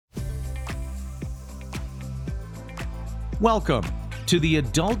Welcome to the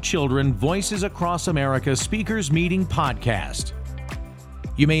Adult Children Voices Across America Speakers Meeting podcast.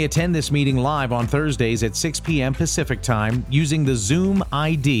 You may attend this meeting live on Thursdays at 6 p.m. Pacific Time using the Zoom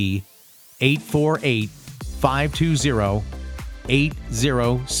ID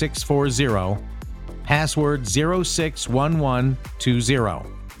 848-520-80640, password 061120.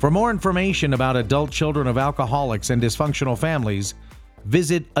 For more information about adult children of alcoholics and dysfunctional families,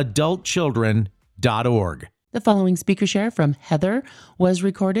 visit adultchildren.org. The following speaker share from Heather was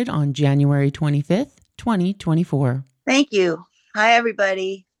recorded on January 25th, 2024. Thank you. Hi,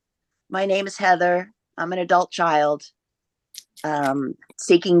 everybody. My name is Heather. I'm an adult child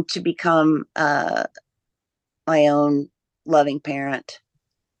seeking to become my own loving parent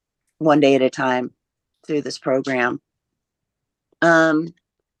one day at a time through this program. Let's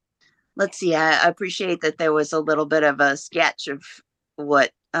see. I appreciate that there was a little bit of a sketch of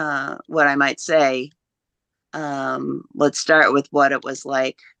what I might say. Let's start with what it was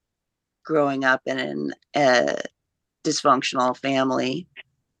like growing up in a dysfunctional family.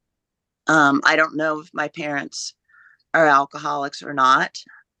 I don't know if my parents are alcoholics or not.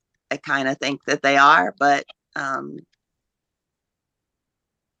 I kind of think that they are, but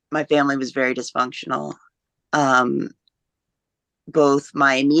my family was very dysfunctional. Both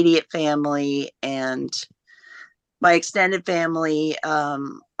my immediate family and my extended family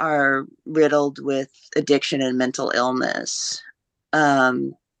are riddled with addiction and mental illness.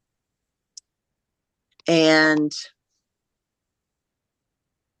 And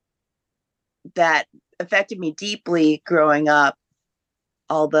that affected me deeply growing up,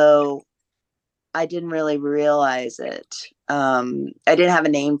 although I didn't really realize it. I didn't have a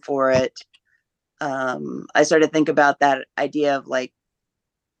name for it. I started to think about that idea of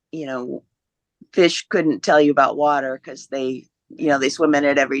fish couldn't tell you about water because they swim in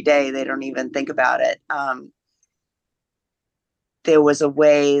it every day. They don't even think about it. There was a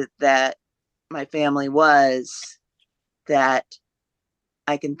way that my family was that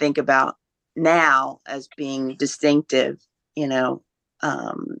I can think about now as being distinctive, but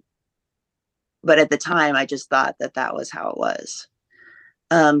at the time I just thought that was how it was.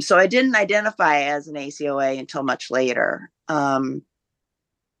 So I didn't identify as an ACOA until much later.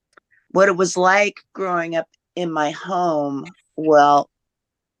 What it was like growing up in my home, well,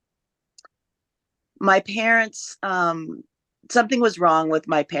 my parents, something was wrong with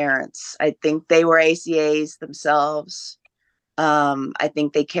my parents. I think they were ACAs themselves. I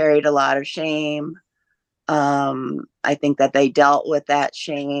think they carried a lot of shame. I think that they dealt with that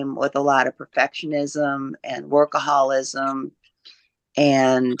shame with a lot of perfectionism and workaholism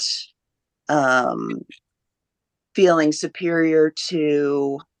and feeling superior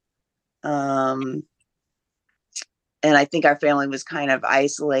to, and I think our family was kind of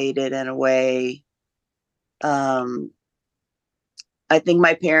isolated in a way. I think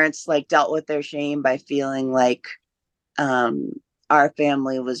my parents dealt with their shame by feeling like our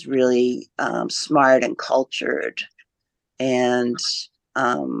family was really smart and cultured. And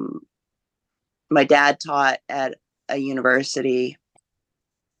my dad taught at a university.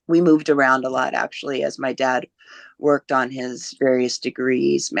 We moved around a lot, actually, as my dad worked on his various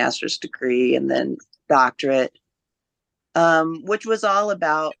degrees, master's degree, and then doctorate, which was all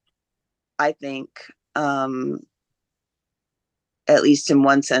about, I think, at least in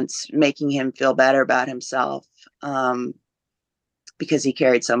one sense, making him feel better about himself, because he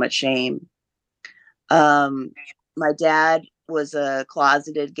carried so much shame. My dad was a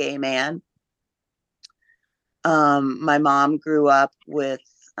closeted gay man. My mom grew up with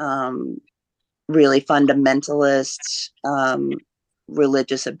really fundamentalist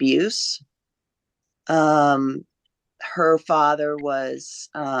religious abuse. Her father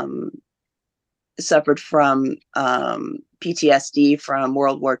suffered from PTSD from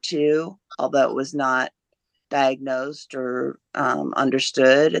World War II, although it was not diagnosed or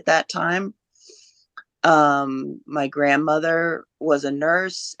understood at that time. My grandmother was a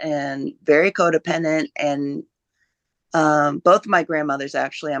nurse and very codependent, and both of my grandmothers,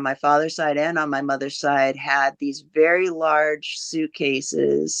 actually, on my father's side and on my mother's side, had these very large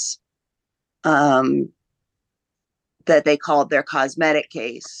suitcases that they called their cosmetic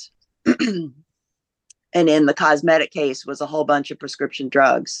case. And in the cosmetic case was a whole bunch of prescription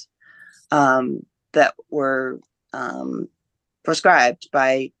drugs that were prescribed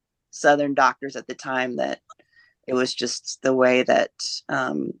by Southern doctors at the time, that it was just the way that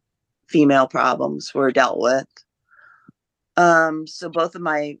female problems were dealt with. So both of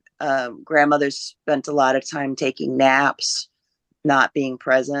my grandmothers spent a lot of time taking naps, not being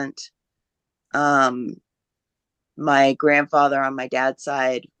present. My grandfather on my dad's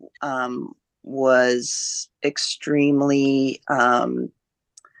side was extremely, it's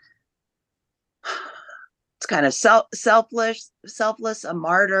kind of selfless, a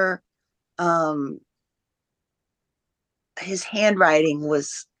martyr. Um, his handwriting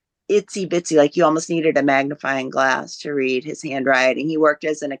was itsy bitsy, like you almost needed a magnifying glass to read his handwriting. He worked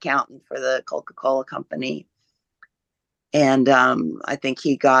as an accountant for the Coca-Cola company. And I think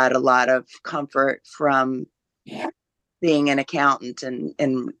he got a lot of comfort from being an accountant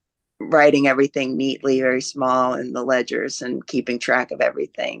and writing everything neatly, very small in the ledgers and keeping track of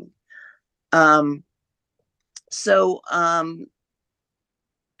everything. So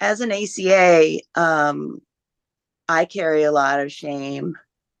as an ACA, I carry a lot of shame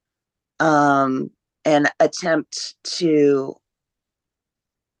and attempt to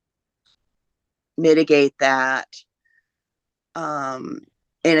mitigate that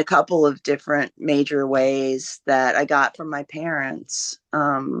in a couple of different major ways that I got from my parents.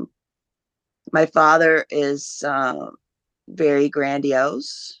 My father is very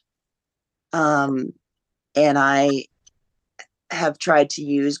grandiose, and I have tried to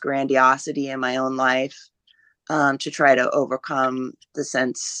use grandiosity in my own life to try to overcome the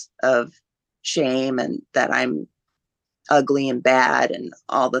sense of shame and that I'm ugly and bad and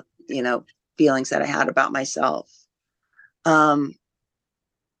all the, feelings that I had about myself. Um,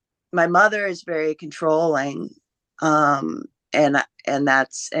 my mother is very controlling, um, and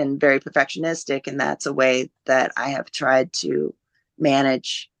very perfectionistic, and that's a way that I have tried to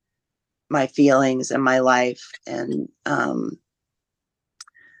manage my feelings and my life and the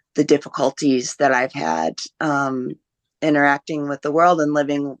difficulties that I've had interacting with the world and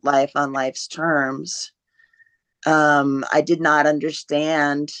living life on life's terms. I did not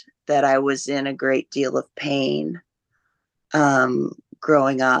understand that I was in a great deal of pain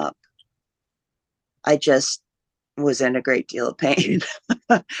growing up. I just was in a great deal of pain.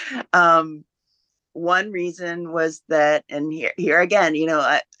 One reason was that, and here again,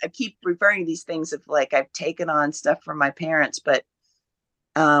 I keep referring to these things of like I've taken on stuff from my parents, but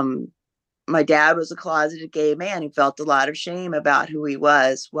my dad was a closeted gay man who felt a lot of shame about who he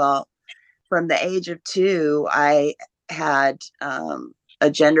was. Well, from the age of 2, I had a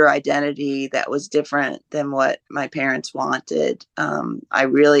gender identity that was different than what my parents wanted. I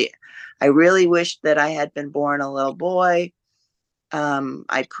really wished that I had been born a little boy.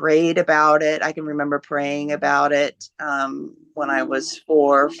 I prayed about it. I can remember praying about it when I was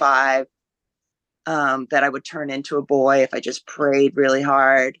 4 or 5, that I would turn into a boy if I just prayed really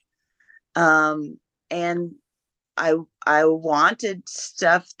hard. And I wanted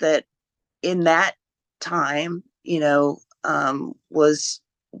stuff that in that time, was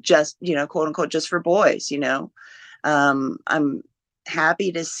just, quote unquote, just for boys. I'm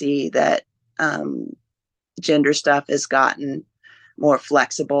happy to see that gender stuff has gotten more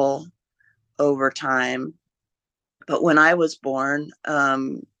flexible over time. But when I was born,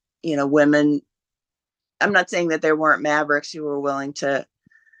 women, I'm not saying that there weren't mavericks who were willing to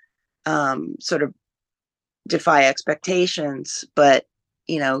sort of defy expectations, but,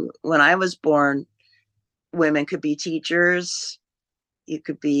 when I was born, women could be teachers, you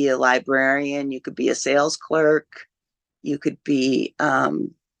could be a librarian, you could be a sales clerk, you could be a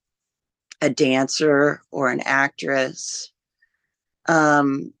dancer or an actress.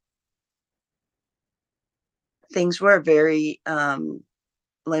 Things were very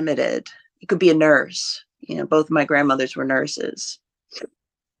limited. You could be a nurse. Both of my grandmothers were nurses.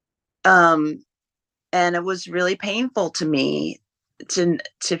 And it was really painful to me to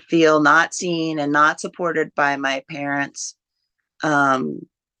feel not seen and not supported by my parents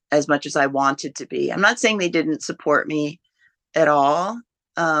as much as I wanted to be. I'm not saying they didn't support me at all.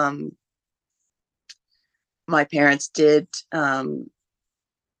 My parents did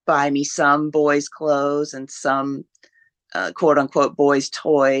buy me some boys' clothes and some quote unquote boys'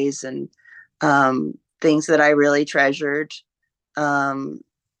 toys and things that I really treasured.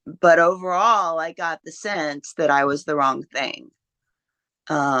 But overall, I got the sense that I was the wrong thing.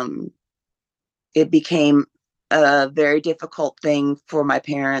 It became a very difficult thing for my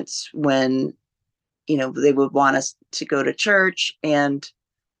parents when, they would want us to go to church, and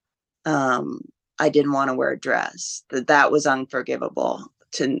I didn't want to wear a dress. That was unforgivable.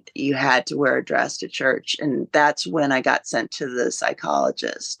 You had to wear a dress to church. And that's when I got sent to the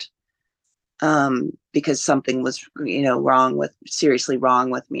psychologist. Because something was, seriously wrong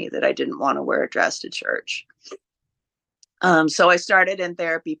with me, that I didn't want to wear a dress to church. So I started in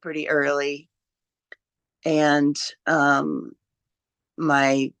therapy pretty early, and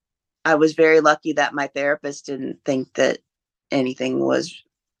I was very lucky that my therapist didn't think that anything was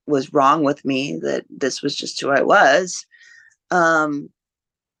wrong with me, that this was just who I was.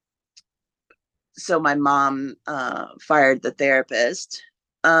 so my mom fired the therapist.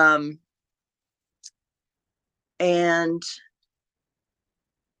 And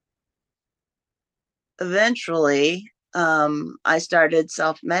eventually, I started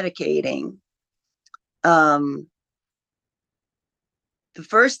self-medicating. Um, the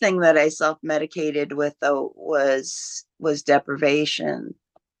first thing that I self-medicated with, though, was deprivation.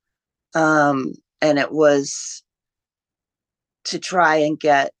 And it was to try and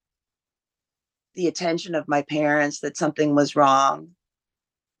get the attention of my parents that something was wrong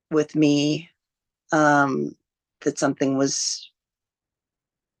with me, um, that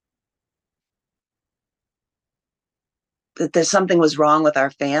there's something was wrong with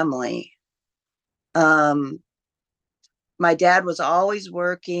our family. Um, my dad was always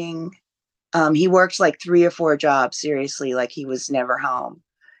working. He works like 3 or 4 jobs, seriously, like he was never home.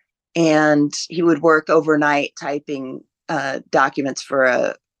 And he would work overnight typing documents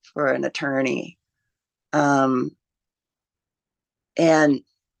for an attorney. Um, and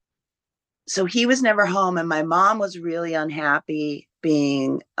so he was never home, and my mom was really unhappy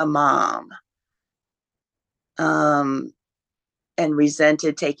being a mom, um, and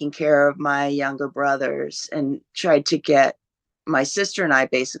resented taking care of my younger brothers, and tried to get my sister and I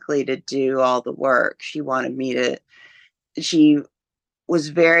basically to do all the work. She was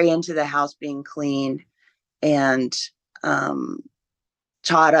very into the house being clean, and um,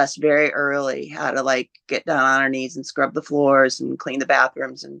 taught us very early how to like get down on our knees and scrub the floors and clean the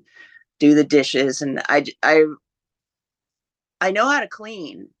bathrooms and do the dishes. And I know how to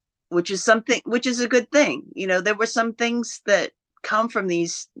clean, which is a good thing. There were some things that come from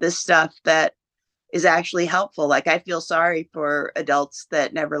this stuff that is actually helpful. Like, I feel sorry for adults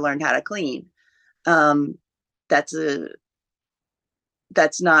that never learned how to clean. Um, that's a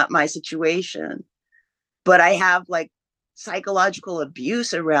that's not my situation. But I have like psychological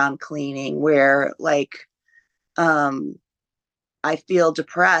abuse around cleaning where like um I feel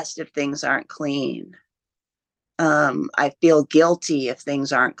depressed if things aren't clean. I feel guilty if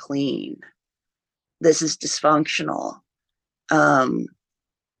things aren't clean. This is dysfunctional. Um,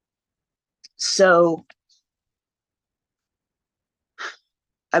 so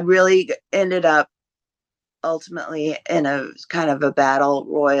I really ended up ultimately in a kind of a battle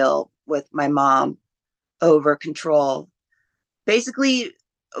royal with my mom over control. Basically,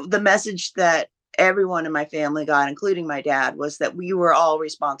 the message that everyone in my family got, including my dad, was that we were all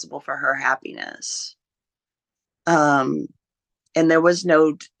responsible for her happiness. Um, and there was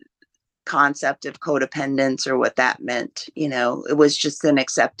no concept of codependence or what that meant. It was just an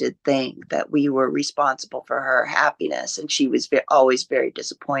accepted thing that we were responsible for her happiness. And she was always very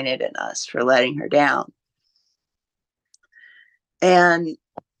disappointed in us for letting her down. And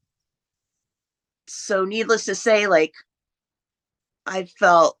so, needless to say, like, I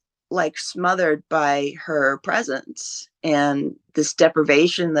felt like smothered by her presence, and this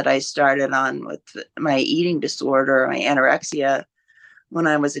deprivation that I started on with my eating disorder, my anorexia, when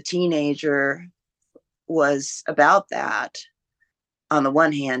I was a teenager, was about that. On the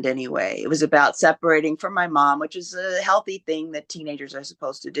one hand, anyway, it was about separating from my mom, which is a healthy thing that teenagers are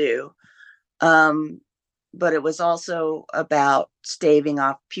supposed to do. But it was also about staving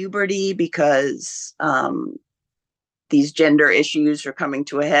off puberty because these gender issues are coming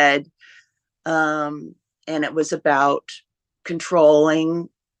to a head. And it was about controlling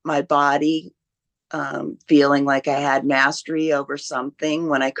my body, feeling like I had mastery over something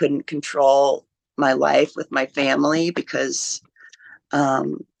when I couldn't control my life with my family because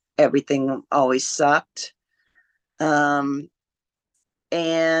everything always sucked. Um,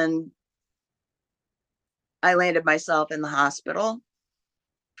 and I landed myself in the hospital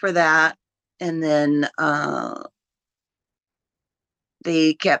for that. And then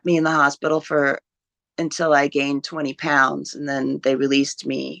they kept me in the hospital for until I gained 20 pounds. And then they released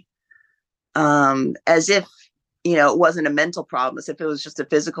me, as if, it wasn't a mental problem, as if it was just a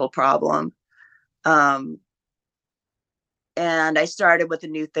physical problem. Um, and I started with a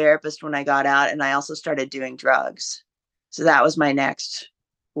new therapist when I got out, and I also started doing drugs. So that was my next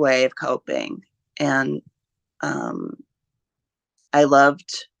way of coping. And um, I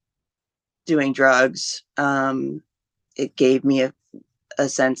loved doing drugs. It gave me a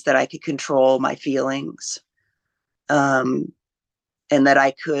sense that I could control my feelings, um, and that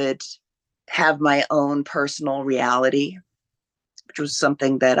I could have my own personal reality, which was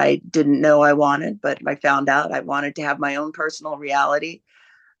something that I didn't know I wanted, but I found out I wanted to have my own personal reality.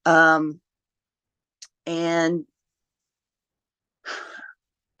 And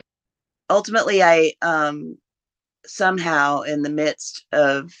ultimately, I somehow, in the midst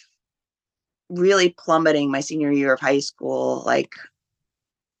of really plummeting my senior year of high school, like,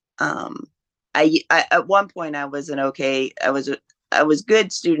 I at one point I was an okay, I was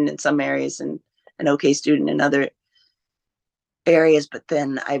good student in some areas and an okay student in other areas, but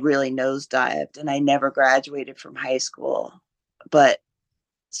then I really nosedived and I never graduated from high school. But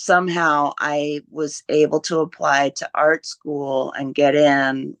somehow I was able to apply to art school and get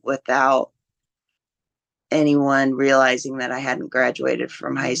in without anyone realizing that I hadn't graduated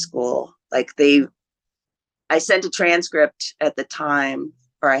from high school. I sent a transcript at the time,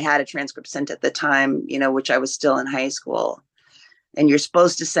 or I had a transcript sent at the time, which I was still in high school. And you're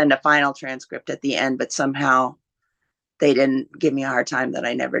supposed to send a final transcript at the end, but somehow they didn't give me a hard time that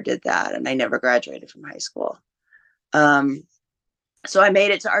I never did that. And I never graduated from high school. So I made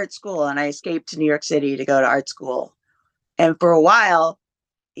it to art school and I escaped to New York City to go to art school. And for a while,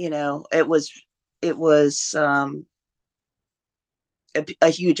 it was a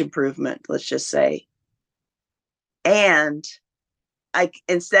huge improvement, let's just say. And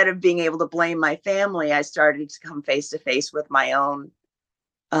instead of being able to blame my family, I started to come face to face with my own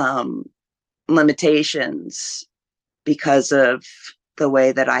limitations because of the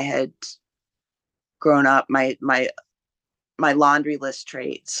way that I had grown up, my laundry list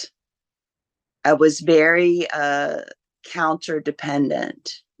traits. I was very counter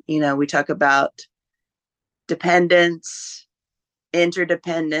dependent. We talk about dependence,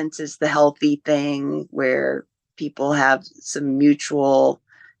 interdependence is the healthy thing where people have some mutual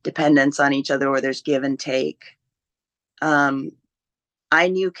dependence on each other where there's give and take. I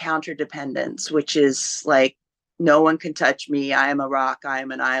knew counter dependence, which is like, no one can touch me. I am a rock. I am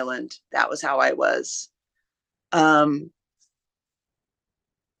an island. That was how I was.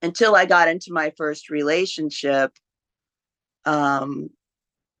 Until I got into my first relationship,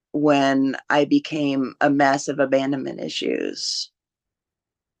 when I became a mess of abandonment issues.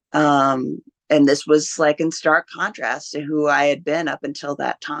 And this was like in stark contrast to who I had been up until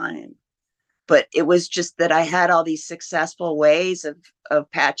that time. But it was just that I had all these successful ways of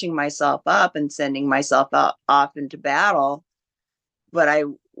patching myself up and sending myself off into battle. But I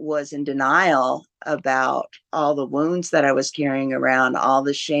was in denial about all the wounds that I was carrying around, all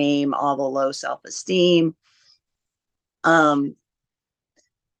the shame, all the low self-esteem. And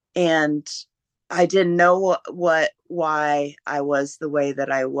I didn't know why I was the way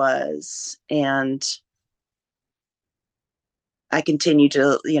that I was. And I continued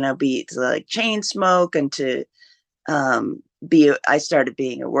to, to like chain smoke and to I started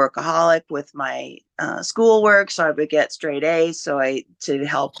being a workaholic with my schoolwork. So I would get straight A's. To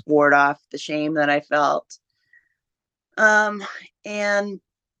help ward off the shame that I felt. And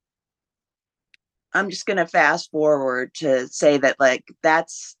I'm just going to fast forward to say that like,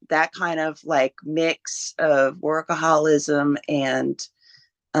 that's that kind of like mix of workaholism and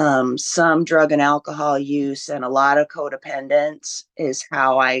some drug and alcohol use and a lot of codependence is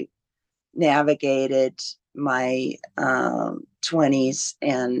how I navigated my 20s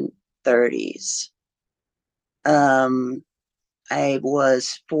and 30s. I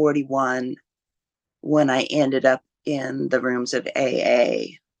was 41 when I ended up in the rooms of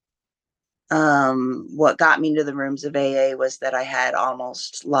AA. What got me to the rooms of AA was that I had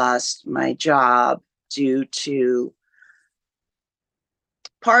almost lost my job due to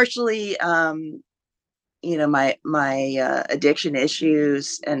partially, my addiction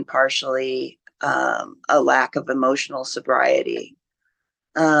issues and partially a lack of emotional sobriety.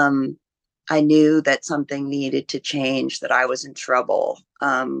 I knew that something needed to change, that I was in trouble.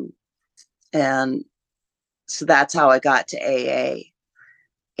 And so that's how I got to AA.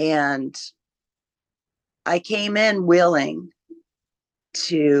 And I came in willing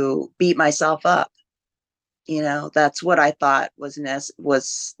to beat myself up. That's what I thought was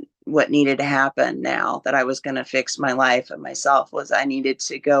what needed to happen now that I was going to fix my life and myself was I needed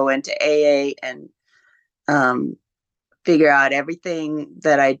to go into AA and figure out everything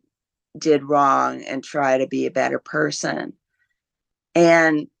that I did wrong and try to be a better person.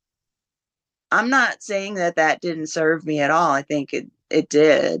 And I'm not saying that didn't serve me at all. I think it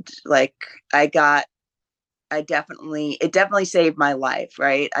did. Like it definitely saved my life,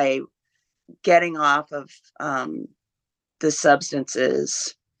 right? Getting off of the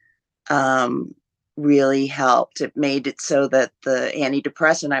substances really helped. It made it so that the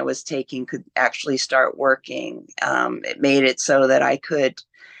antidepressant I was taking could actually start working. It made it so that I could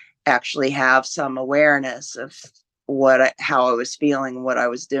actually have some awareness of how I was feeling, what I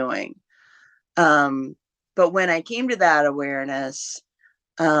was doing. But when I came to that awareness,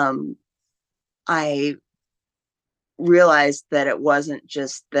 I realized that it wasn't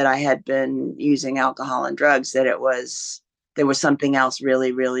just that I had been using alcohol and drugs, that there was something else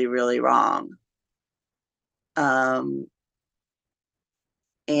really, really, really wrong. And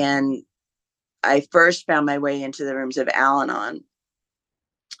I first found my way into the rooms of Al-Anon,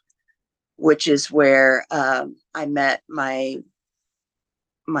 which is where I met my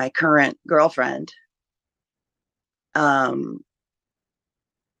current girlfriend 11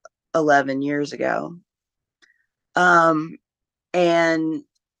 years ago. And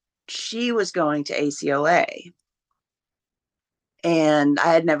she was going to ACOA, and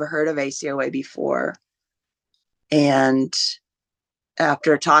I had never heard of ACOA before. And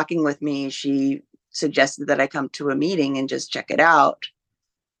after talking with me, she suggested that I come to a meeting and just check it out.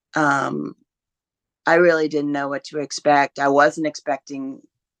 I really didn't know what to expect. I wasn't expecting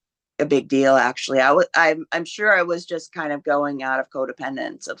a big deal, actually. I'm sure I was just kind of going out of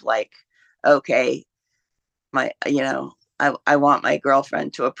codependence of like, okay, I want my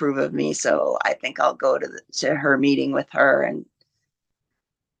girlfriend to approve of me, so I think I'll go to her meeting with her. And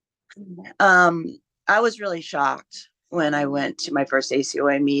I was really shocked when I went to my first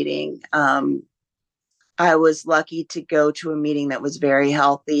ACOA meeting. I was lucky to go to a meeting that was very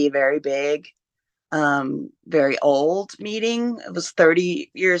healthy, very big, very old meeting. It was 30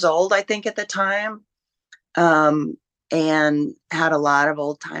 years old, I think, at the time, and had a lot of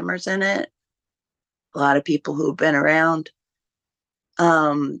old timers in it, a lot of people who've been around.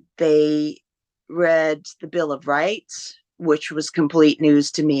 They read the Bill of Rights, which was complete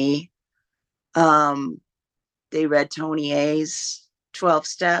news to me. They read Tony A's 12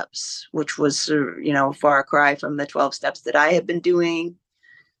 steps, which was, far cry from the 12 steps that I had been doing.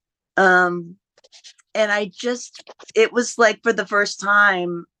 And it was like for the first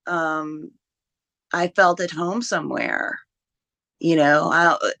time, I felt at home somewhere.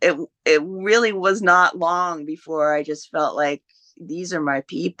 It really was not long before I just felt like these are my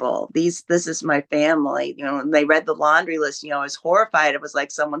people. This is my family. When they read the laundry list, I was horrified. It was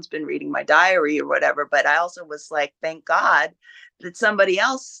like someone's been reading my diary or whatever. But I also was like, thank God that somebody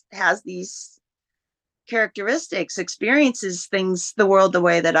else has these characteristics, experiences things, the world the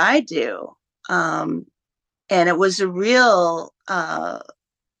way that I do. And it was a real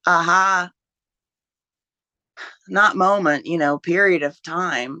aha, not moment, period of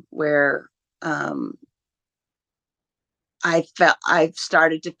time where I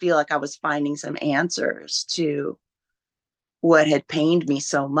started to feel like I was finding some answers to what had pained me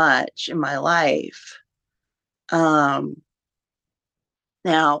so much in my life.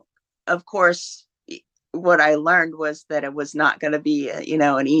 Now, of course, what I learned was that it was not going to be,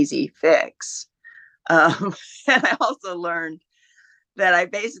 an easy fix. And I also learned that I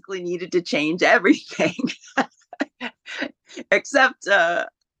basically needed to change everything, except,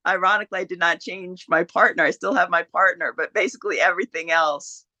 ironically, I did not change my partner. I still have my partner, but basically everything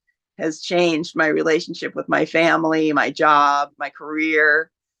else has changed: my relationship with my family, my job, my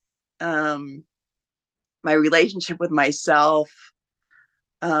career, my relationship with myself.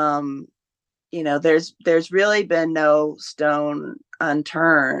 There's really been no stone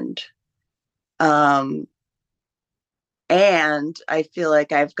unturned. And I feel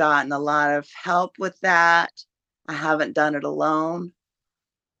like I've gotten a lot of help with that. I haven't done it alone.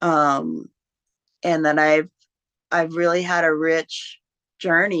 And then I've really had a rich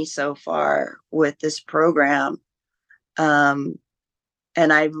journey so far with this program. And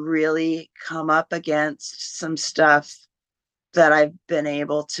I've really come up against some stuff that I've been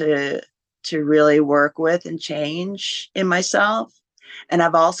able to really work with and change in myself. And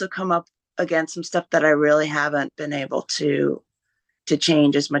I've also come up against some stuff that I really haven't been able to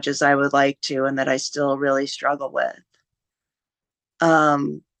change as much as I would like to, and that I still really struggle with.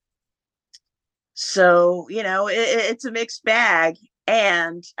 So, it's a mixed bag,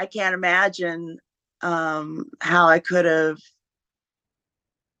 and I can't imagine how I could have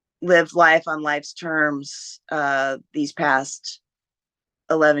lived life on life's terms these past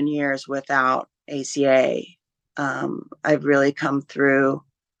 11 years without ACA. I've really come through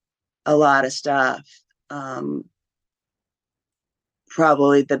a lot of stuff.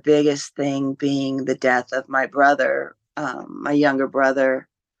 Probably the biggest thing being the death of my brother. My younger brother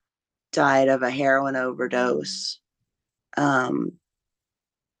died of a heroin overdose in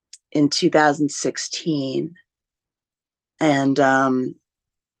 2016. And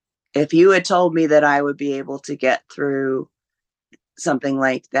if you had told me that I would be able to get through something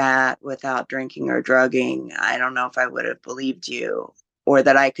like that without drinking or drugging, I don't know if I would have believed you, or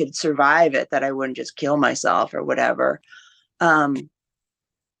that I could survive it, that I wouldn't just kill myself or whatever. And,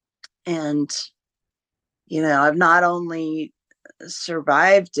 I've not only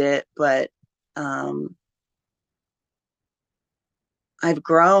survived it, but I've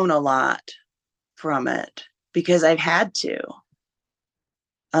grown a lot from it because I've had to.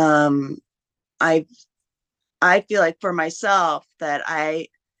 I feel like for myself that I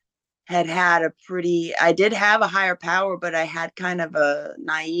I did have a higher power, but I had kind of a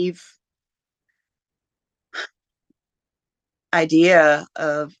naive idea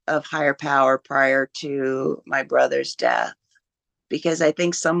of higher power prior to my brother's death, because I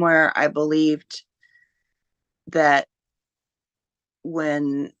think somewhere I believed that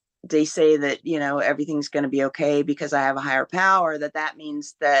when they say that, everything's going to be okay because I have a higher power, that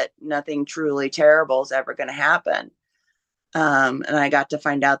means that nothing truly terrible is ever going to happen. And I got to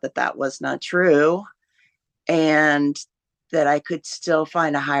find out that that was not true, and that I could still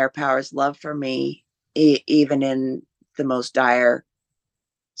find a higher power's love for me, even in the most dire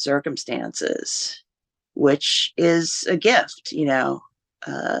circumstances, which is a gift,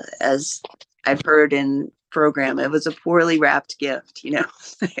 as I've heard in program, it was a poorly wrapped gift,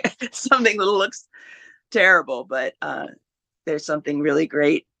 something that looks terrible, but there's something really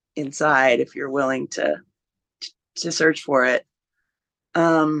great inside if you're willing to search for it.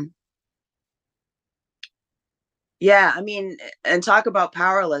 Yeah, I mean, and talk about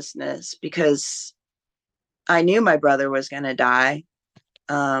powerlessness, because I knew my brother was going to die,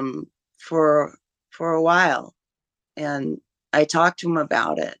 um, for a while, and I talked to him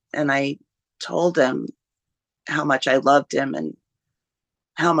about it, and I told him how much I loved him, and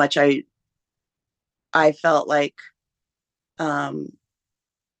how much I felt like, um,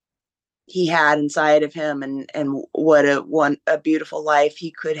 he had inside of him, and what a beautiful life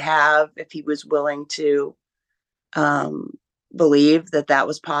he could have if he was willing to, um, believe that that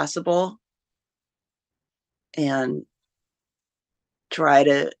was possible, and try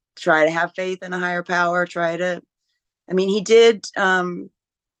to have faith in a higher power. I mean, he did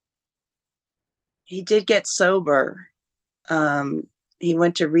get sober. He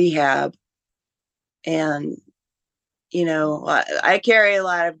went to rehab, and I carry a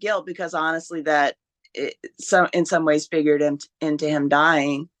lot of guilt, because honestly, that in some ways figured into him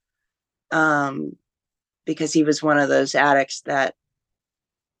dying, um, because he was one of those addicts that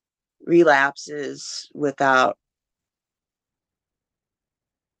relapses without.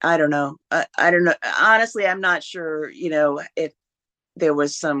 I don't know. I don't know. Honestly, I'm not sure. If there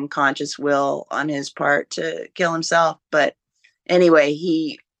was some conscious will on his part to kill himself, but anyway,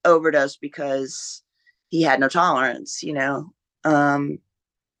 he overdosed because he had no tolerance. Um,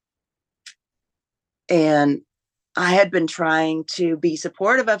 and I had been trying to be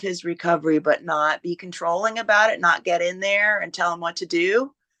supportive of his recovery, but not be controlling about it, not get in there and tell him what to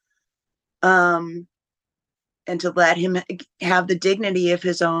do. Um, and to let him have the dignity of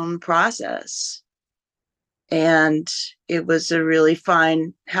his own process. And it was a really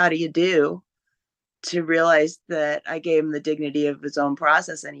fine, how do you do, to realize that I gave him the dignity of his own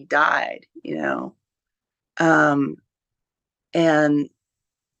process, and he died. Um, and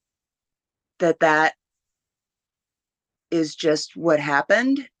that is just what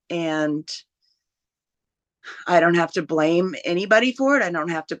happened. And I don't have to blame anybody for it. I don't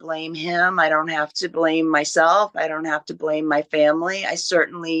have to blame him. I don't have to blame myself. I don't have to blame my family. I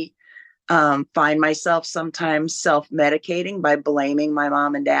certainly, find myself sometimes self-medicating by blaming my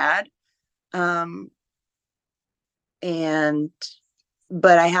mom and dad. Um, and,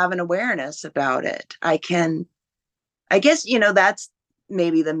 but I have an awareness about it. I guess, that's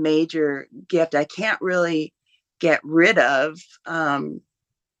maybe the major gift. I can't really get rid of,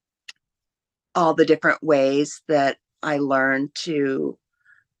 all the different ways that I learned to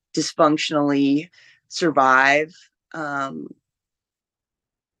dysfunctionally survive. Um,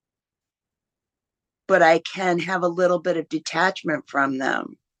 but I can have a little bit of detachment from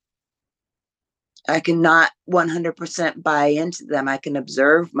them. I cannot 100% buy into them. I can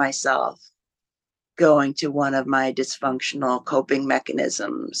observe myself going to one of my dysfunctional coping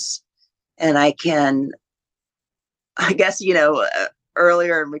mechanisms. And I guess,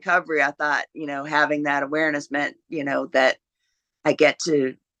 earlier in recovery, I thought, having that awareness meant, that I get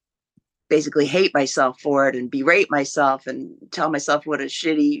to basically hate myself for it and berate myself and tell myself what a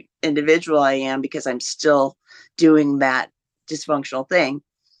shitty individual I am because I'm still doing that dysfunctional thing.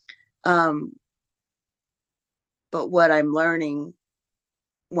 Um, but what I'm learning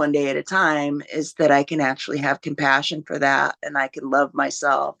one day at a time is that I can actually have compassion for that, and I can love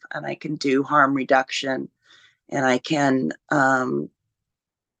myself, and I can do harm reduction, and I can,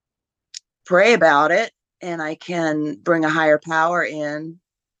 pray about it, and I can bring a higher power in,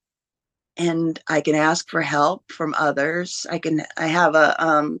 and I can ask for help from others. I have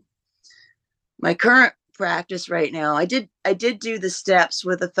my current practice right now. I did do the steps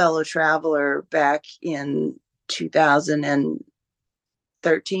with a fellow traveler back in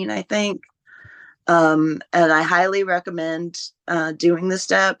 2013, I think. And I highly recommend doing the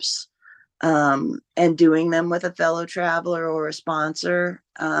steps, and doing them with a fellow traveler or a sponsor.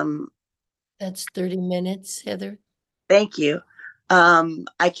 That's 30 minutes, Heather. Thank you.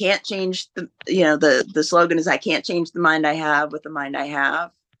 I can't change the slogan is I can't change the mind I have with the mind I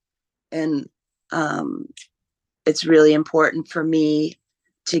have. And it's really important for me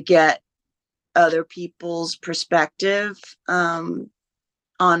to get other people's perspective on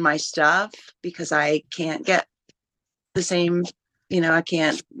my stuff, because I can't get the same, I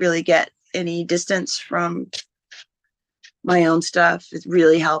can't really get any distance from my own stuff. It's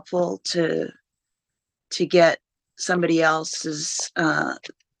really helpful to get somebody else's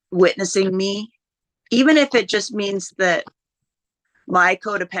witnessing me, even if it just means that my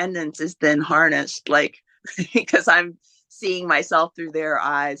codependence is then harnessed, like because I'm seeing myself through their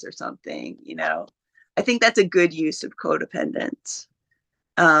eyes or something. I think that's a good use of codependence.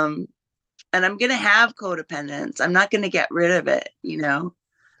 And I'm gonna have codependence. I'm not gonna get rid of it.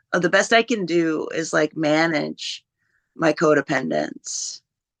 The best I can do is like manage my codependence.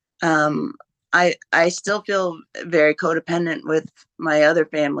 I still feel very codependent with my other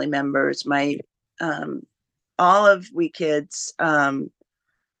family members. All of we kids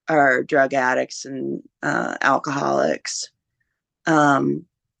are drug addicts and alcoholics, and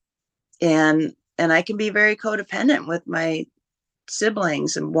I can be very codependent with my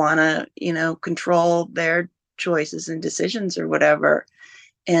siblings and want to control their choices and decisions or whatever.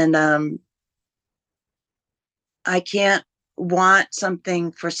 And I can't want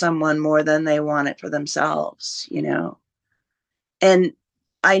something for someone more than they want it for themselves. And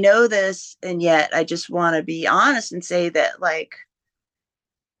I know this, and yet I just want to be honest and say that, like,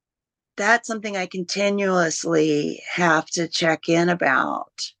 that's something I continuously have to check in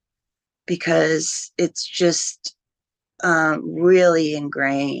about, because it's just really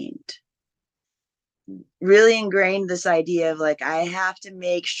ingrained. Really ingrained, this idea of like, I have to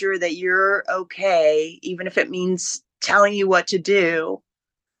make sure that you're okay, even if it means telling you what to do,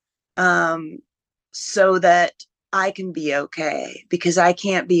 so that I can be okay, because I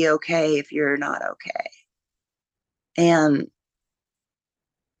can't be okay if you're not okay. And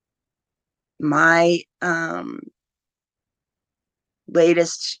my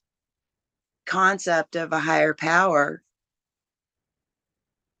latest concept of a higher power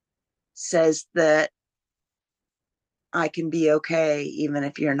says that I can be okay even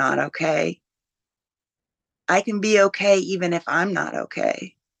if you're not okay. I can be okay even if I'm not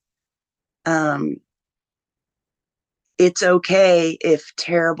okay. It's okay if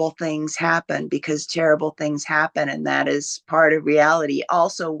terrible things happen, because terrible things happen, and that is part of reality.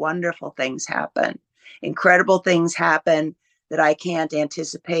 Also, wonderful things happen. Incredible things happen that I can't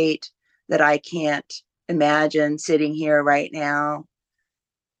anticipate, that I can't imagine sitting here right now.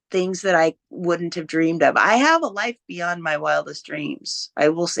 Things that I wouldn't have dreamed of. I have a life beyond my wildest dreams. I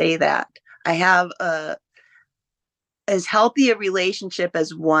will say that. I have as healthy a relationship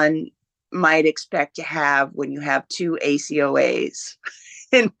as one might expect to have when you have two ACOAs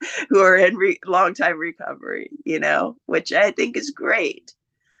who are in long time recovery, which I think is great.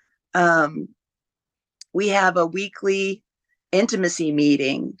 We have a weekly intimacy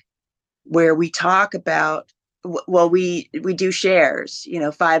meeting where we talk about, well, we do shares,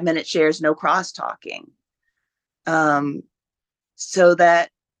 5-minute shares, no cross talking, so that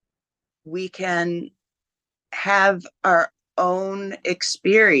we can have our own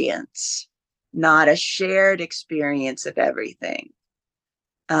experience, not a shared experience of everything.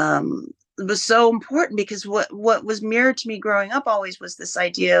 It was so important, because what was mirrored to me growing up always was this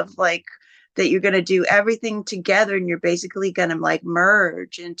idea of like, that you're going to do everything together, and you're basically going to like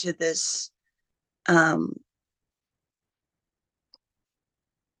merge into this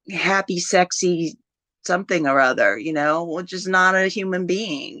happy, sexy something or other, which is not a human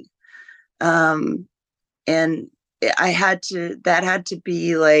being. And that had to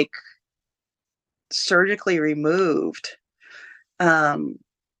be like surgically removed, for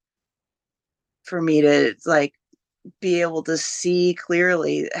me to like be able to see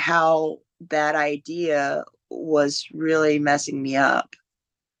clearly how that idea was really messing me up.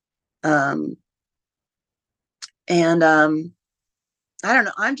 And I don't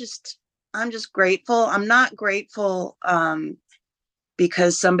know, I'm just grateful. I'm not grateful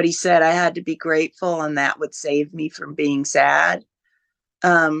because somebody said I had to be grateful and that would save me from being sad.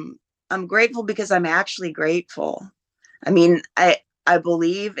 I'm grateful because I'm actually grateful. I mean, I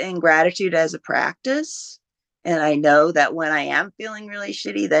believe in gratitude as a practice, and I know that when I am feeling really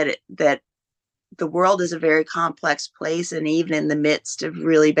shitty, that the world is a very complex place, and even in the midst of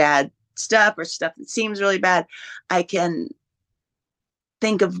really bad stuff, or stuff that seems really bad, I can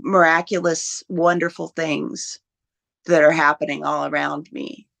think of miraculous, wonderful things that are happening all around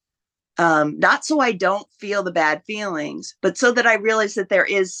me. Not so I don't feel the bad feelings, but so that I realize that there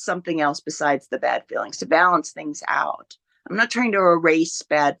is something else besides the bad feelings to balance things out. I'm not trying to erase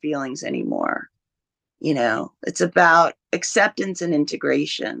bad feelings anymore. It's about acceptance and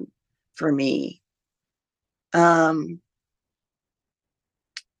integration for me.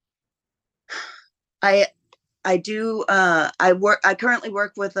 I I do I currently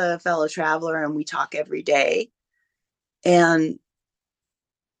work with a fellow traveler, and we talk every day. And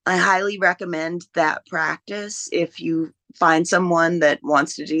I highly recommend that practice if you find someone that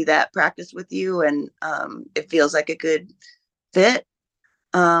wants to do that practice with you, and it feels like a good fit.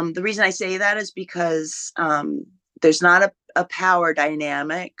 The reason I say that is because there's not a power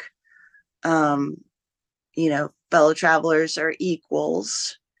dynamic. Um, Fellow travelers are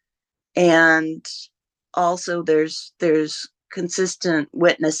equals, and also there's consistent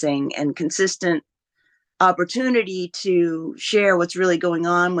witnessing and consistent opportunity to share what's really going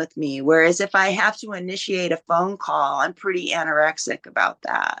on with me. Whereas if I have to initiate a phone call, I'm pretty anorexic about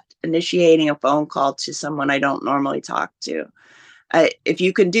that. Initiating a phone call to someone I don't normally talk to. If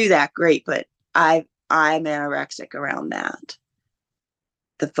you can do that, great. But I'm anorexic around that.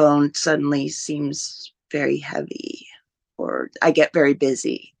 The phone suddenly seems very heavy, or I get very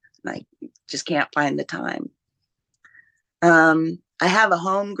busy and I just can't find the time. I have a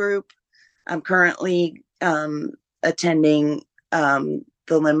home group. I'm currently attending the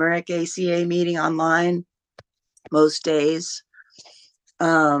Limerick ACA meeting online most days. It's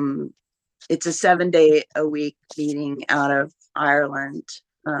a 7-day-a-week meeting out of Ireland.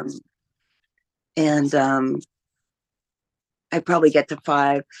 And I probably get to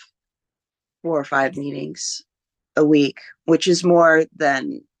 4 or 5 meetings a week, which is more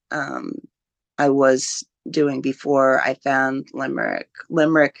than I was doing before I found Limerick.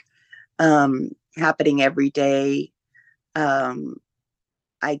 Limerick happening every day.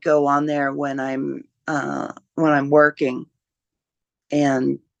 I go on there when I'm working,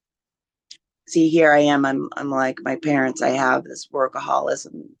 and see, here I am. I'm like my parents. I have this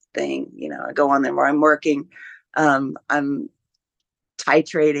workaholism thing. I go on there where I'm working. I'm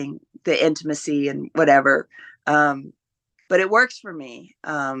titrating the intimacy and whatever. But it works for me.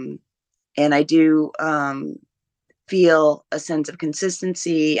 And I do feel a sense of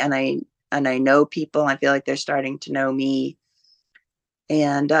consistency, and I know people. I feel like they're starting to know me.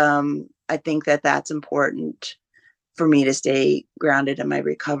 And I think that that's important for me to stay grounded in my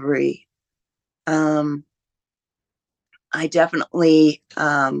recovery. I definitely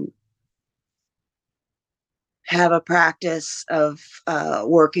have a practice of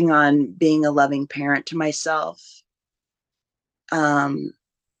working on being a loving parent to myself.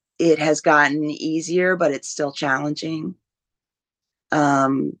 It has gotten easier, but it's still challenging.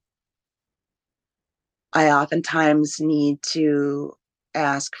 I oftentimes need to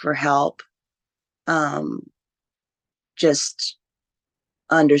ask for help. Just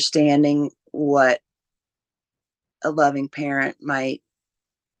understanding what a loving parent might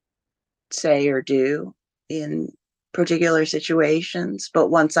say or do in particular situations. But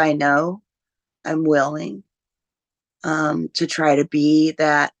once I know, I'm willing to try to be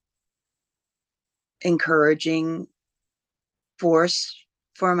that encouraging force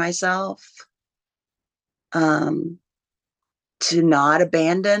for myself, to not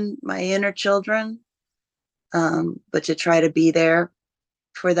abandon my inner children, but to try to be there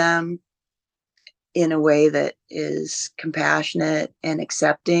for them in a way that is compassionate and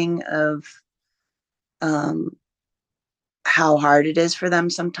accepting of how hard it is for them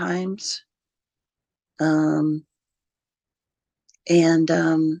sometimes. And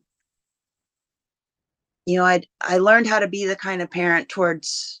I learned how to be the kind of parent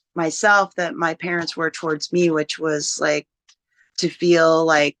towards myself that my parents were towards me, which was like to feel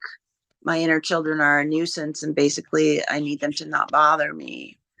like my inner children are a nuisance, and basically I need them to not bother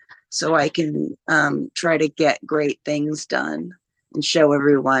me so I can try to get great things done and show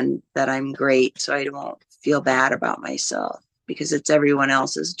everyone that I'm great, so I don't feel bad about myself, because it's everyone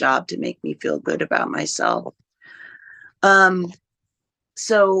else's job to make me feel good about myself.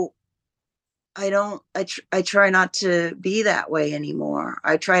 So I try not to be that way anymore.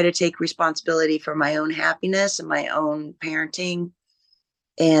 I try to take responsibility for my own happiness and my own parenting,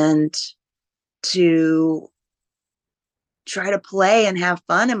 and to try to play and have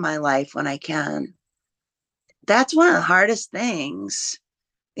fun in my life when I can. That's one of the hardest things.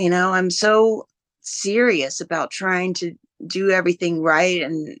 I'm so serious about trying to do everything right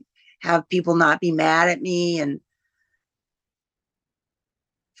and have people not be mad at me, and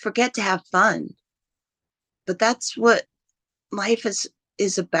forget to have fun. But that's what life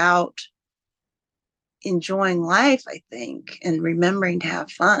is about, enjoying life, I think, and remembering to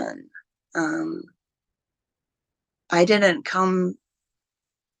have fun. um, I didn't come,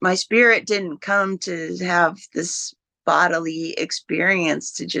 my spirit didn't come to have this bodily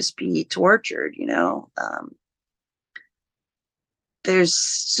experience to just be tortured, you know. There's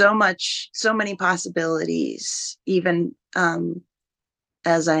so many possibilities, even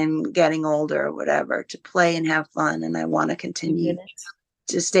as I'm getting older or whatever, to play and have fun. And I want to continue Minutes.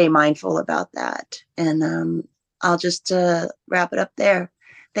 to stay mindful about that. And I'll just wrap it up there.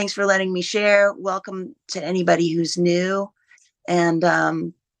 Thanks for letting me share. Welcome to anybody who's new. And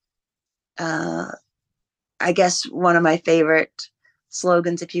uh, I guess one of my favorite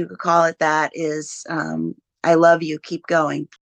slogans, if you could call it that, is I love you, keep going.